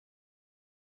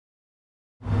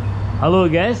Hello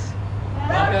guys.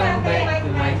 Welcome back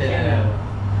to my channel.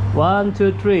 1,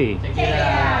 2, 3. Check it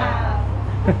out.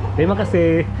 Terima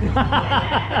kasih.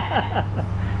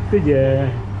 Itu aja.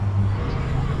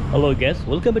 Hello guys,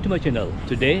 welcome back to my channel.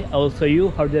 Today I will show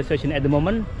you how the situation at the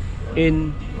moment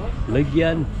in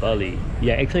Legian, Bali.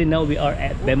 Yeah, actually now we are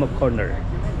at BEMO Corner.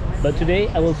 But today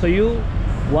I will show you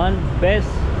one best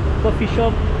coffee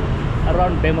shop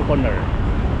around BEMO Corner.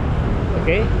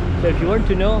 Okay, so if you want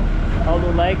to know how to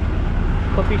like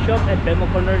coffee shop at BEMO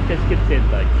Corner, just keep in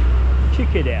touch.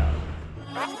 Check it out.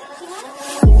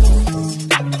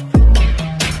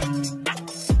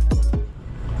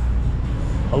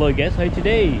 Hello guys, how are you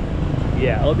today?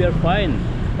 Yeah, I hope you're fine.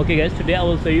 Okay guys, today I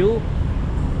will show you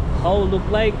how look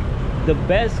like the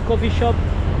best coffee shop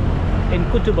in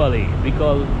Kuta Bali. We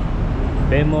call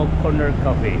BEMO Corner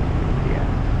Coffee. Yeah,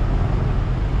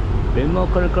 BEMO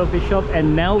Corner Coffee Shop,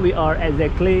 and now we are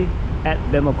exactly at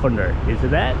BEMO Corner. You see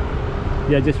that?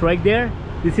 Yeah, just right there.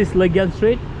 This is Legian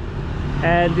Street,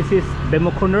 and this is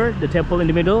BEMO Corner, the temple in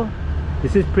the middle.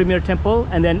 This is Premier Temple,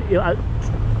 and then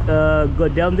go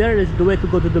down there is the way to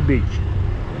go to the beach.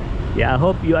 Yeah, I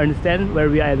hope you understand where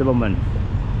we are at the moment.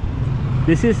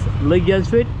 This is Legian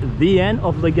Street, the end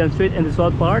of Legian Street and the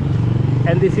south part,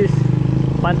 and this is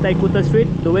Pantai Kuta Street,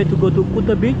 the way to go to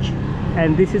Kuta Beach,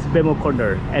 and this is BEMO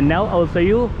Corner. And now I will show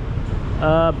you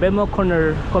BEMO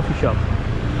Corner Coffee Shop.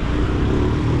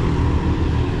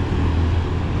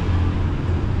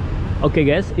 Okay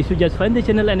guys, if you just find the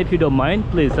channel and if you don't mind,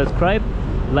 please subscribe,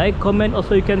 like, comment.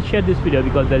 Also you can share this video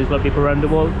because there is a lot of people around the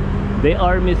world, they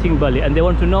are missing Bali and they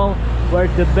want to know where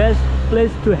the best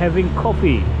place to having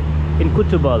coffee in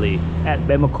Kuta Bali at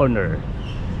BEMO Corner.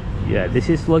 Yeah, this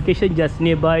is location just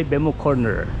nearby BEMO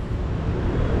Corner.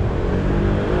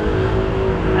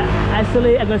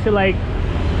 Actually I'm gonna say like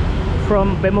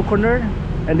from BEMO Corner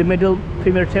and the middle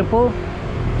Premier Temple,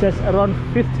 just around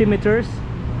 50 meters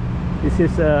this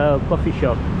is a coffee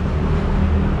shop.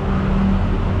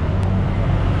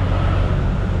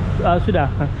 Sudah.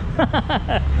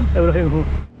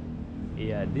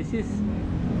 Yeah, this is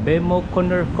BEMO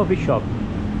Corner Coffee Shop,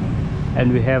 and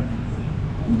we have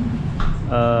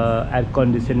air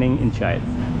conditioning inside.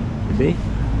 You see,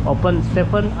 open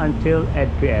 7 until 8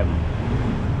 p.m.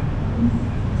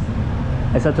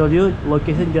 As I told you,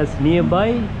 location just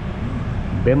nearby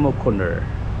BEMO Corner.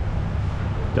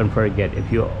 Don't forget,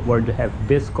 if you want to have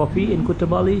best coffee in Kuta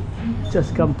Bali,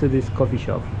 just come to this coffee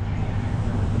shop.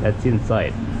 That's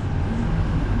inside.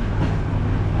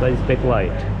 But it's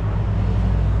backlight.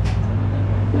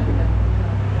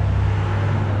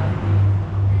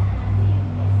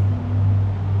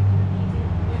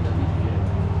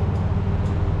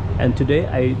 And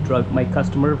today I drove my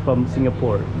customer from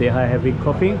Singapore. They are having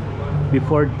coffee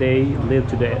before they leave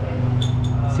to the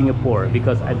Singapore,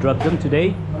 because I dropped them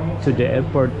today to the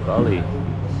airport Bali.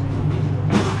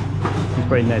 It's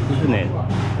very nice, isn't it?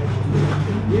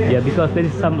 Yeah, because there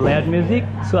is some loud music,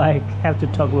 so I have to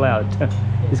talk loud.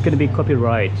 It's gonna be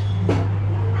copyright.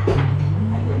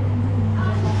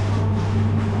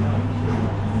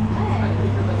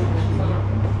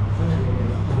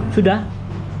 Sudah?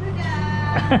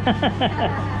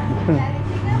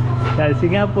 Dari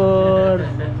Singapura.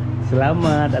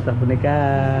 Selamat atas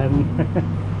pernikahan.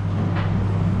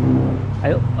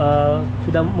 Ayo,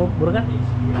 sudah mau berangkat?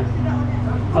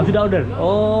 Oh, sudah order.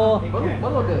 Oh,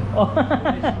 baru order. Oh.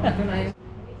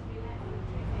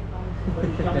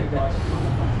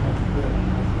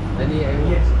 Tadi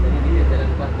dia jalan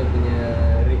lepas dia punya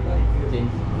rate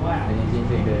change. Dia change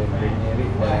dia punya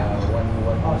rate dah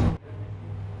 1.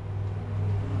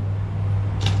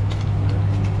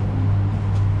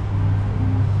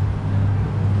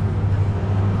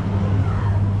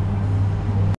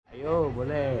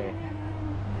 Boleh.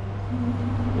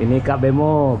 Ini Kak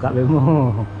BEMO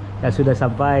yang sudah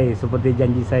sampai seperti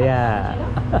janji saya.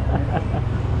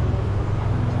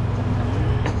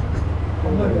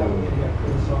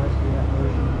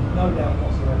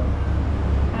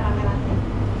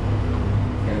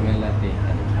 Caramel latte.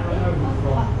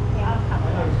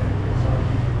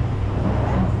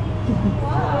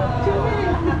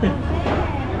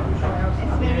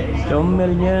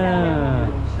 Comelnya.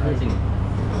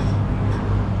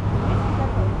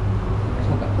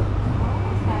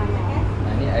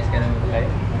 Ais caramel pakai.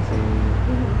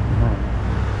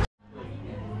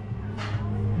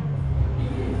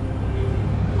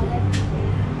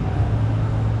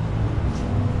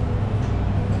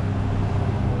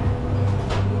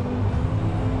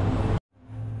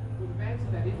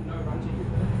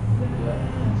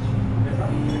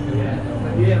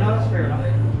 Yeah, no, that's fair enough.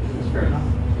 That's fair enough.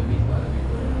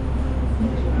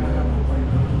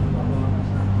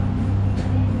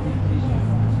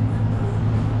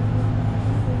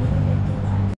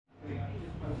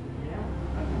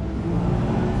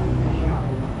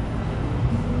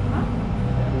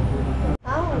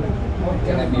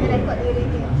 rekod dia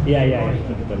ni. Ya,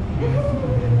 betul.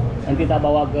 Nanti tak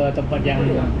bawa ke tempat yang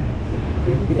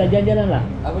kita jalan-jalan lah,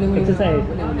 Boleh. exercise.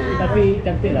 Tapi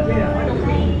cantik lah.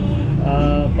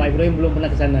 Pak Ibrahim belum pernah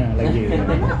ke sana lagi.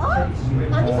 Mana? Oh,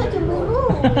 nanti saya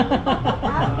cemburu.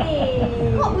 Habis.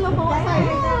 Kok belum bawa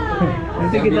saya?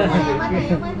 Nanti kita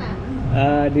Yang mana?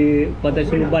 di Pantai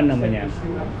Suluban namanya.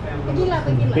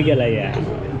 Pergilah ya.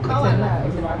 Bawa lah.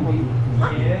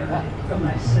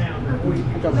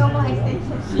 No more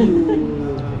extension. See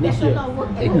you next year. That's a lot of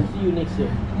work. See you next year.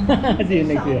 See you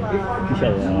next year.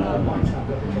 InsyaAllah.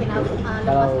 Mungkin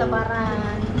lepas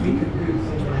lebaran.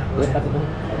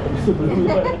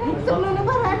 Sebelum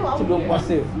lebaran. Sebelum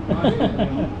puasa.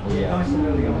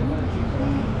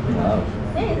 Wow.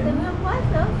 Sebelum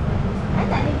puasa. I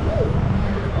tak ada pergi.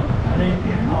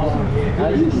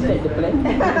 You set the plan?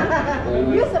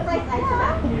 You surprise I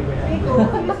lah. We go.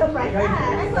 You surprise I.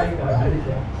 I got school.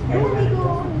 Then we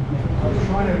go.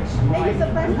 Then you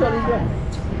surprise us.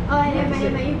 Oh, never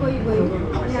mind. You go. We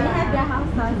have the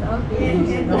house. Okay.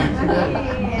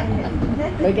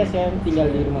 Mereka sekarang tinggal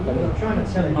di rumah kami.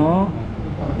 Oh,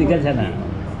 tinggal di sana.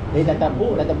 Jadi datang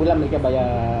bulan mereka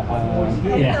bayar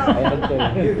Ya. bayar rental.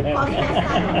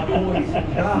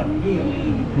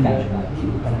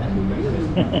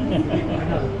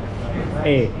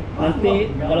 Nanti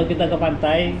kalau kita ke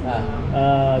pantai,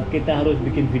 kita harus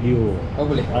bikin video. Oh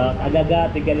boleh.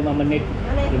 Agak-agak 3-5 menit,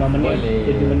 5 menit, Boleh.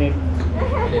 7 menit,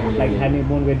 Boleh. like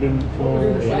honeymoon wedding show.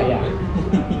 Ya.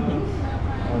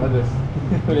 Oh, bagus.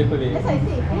 Boleh. That's why I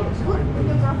say, good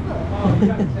videographer.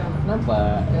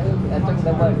 Nampak? Acong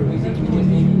dah buat music video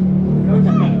sendiri.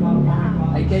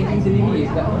 Hiking sendiri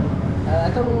kat.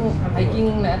 Acong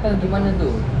hiking nak datang di mana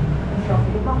tu?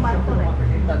 Bang Batu lah.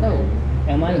 Tak tahu.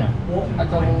 Yang mana?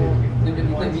 Acong tunjuk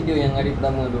kita video yang hari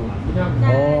pertama tu.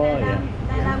 Oh, ya.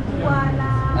 Dalam gua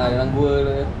lah. Dalam gua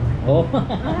tu. Oh.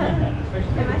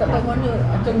 Tak tahu mana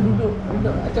Acong duduk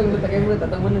Acong letak kamera tak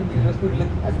tahu mana di lepas tu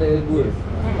ada gua.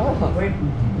 Oh,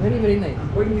 very nice.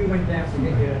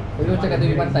 Tapi macam kat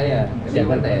tepi pantai lah. Tepi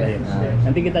pantai lah.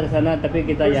 Nanti kita ke sana, tapi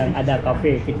kita yang ada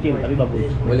kafe kecil tapi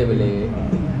bagus. Boleh.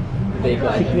 Kita ikut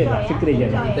aja. Secret je.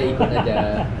 Kita ikut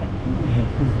aja.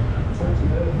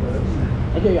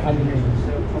 Aja ya honeymoon.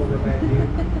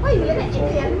 Oh, you like that?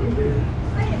 Itu yang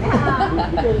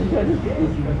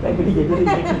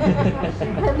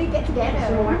family get together.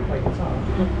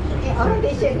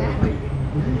 Orientation lah.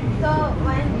 So,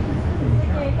 one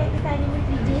kan kita honeymoon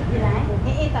 3 days je lah.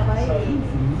 Tak baik.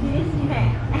 Seriously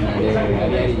kan?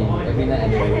 Hari-hari. Every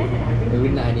night ada.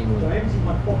 Every night honeymoon. Every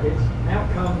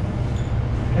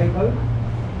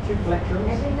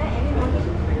night, every morning.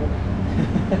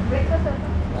 Breakfast apa?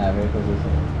 Breakfast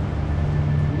also.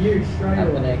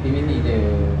 Apa nak aktiviti je.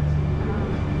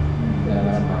 Jangan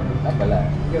lama-lama. Tak apalah.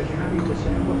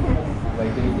 Sebab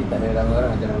aktiviti tak ada ramai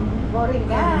orang macam Boring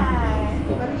kan?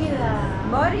 Pergilah.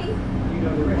 Boring?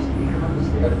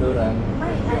 tak ada orang.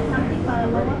 Something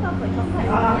bawa tu apa? Coklat?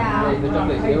 Ya, itu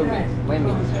coklat. Dia mix. Main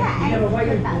mix.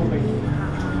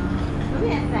 Tapi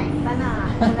nak try? Tak nak.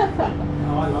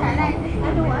 Tak nak.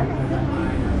 Ada warna.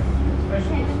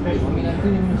 Mami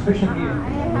aku ni minum I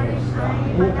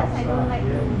don't like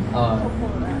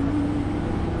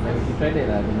Like we should try that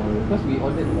lah tomorrow. Because we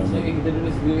ordered kita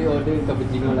dulu sendiri order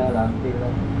cappuccino lah, latte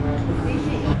lah.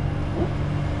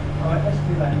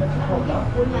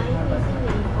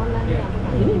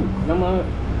 Ini nama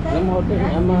hotel,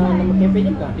 nama cafe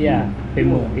je bukan? Ya,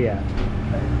 BEMO, ya.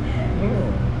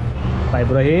 Pak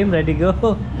Ibrahim, ready go.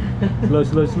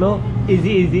 Slow.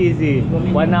 Easy.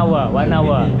 1 hour.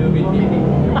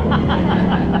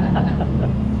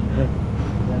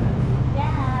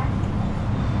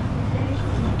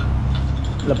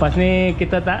 Lepas ni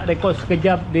kita tak rekod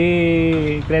sekejap di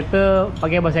kereta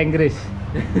pakai bahasa Inggeris.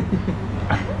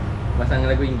 Pasang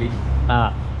lagu English.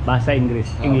 Bahasa Inggeris,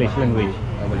 English language.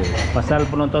 Boleh. Pasal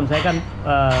penonton saya kan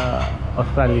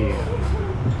Australia.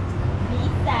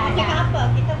 bisa. Cakap apa?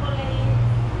 Kita boleh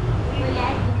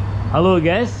Halo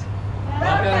guys.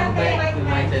 Welcome back to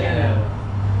my channel.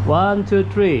 1, 2,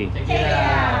 3. Check it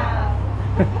out.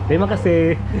 Terima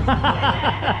kasih.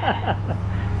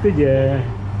 Itu je.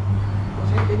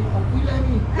 Saya jadi popular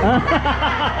ni.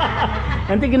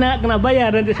 Nanti kena bayar,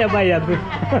 nanti saya bayar tuh.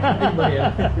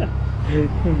 Bayar.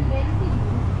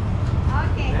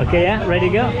 Okay ya, ready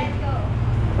go? Let's go.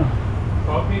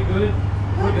 Coffee good?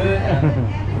 Good.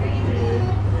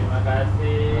 Terima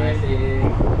kasih.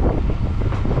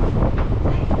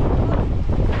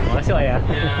 Makasih Pak ya.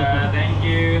 Yeah, thank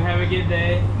you. Have a good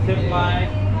day. Safe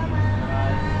flight.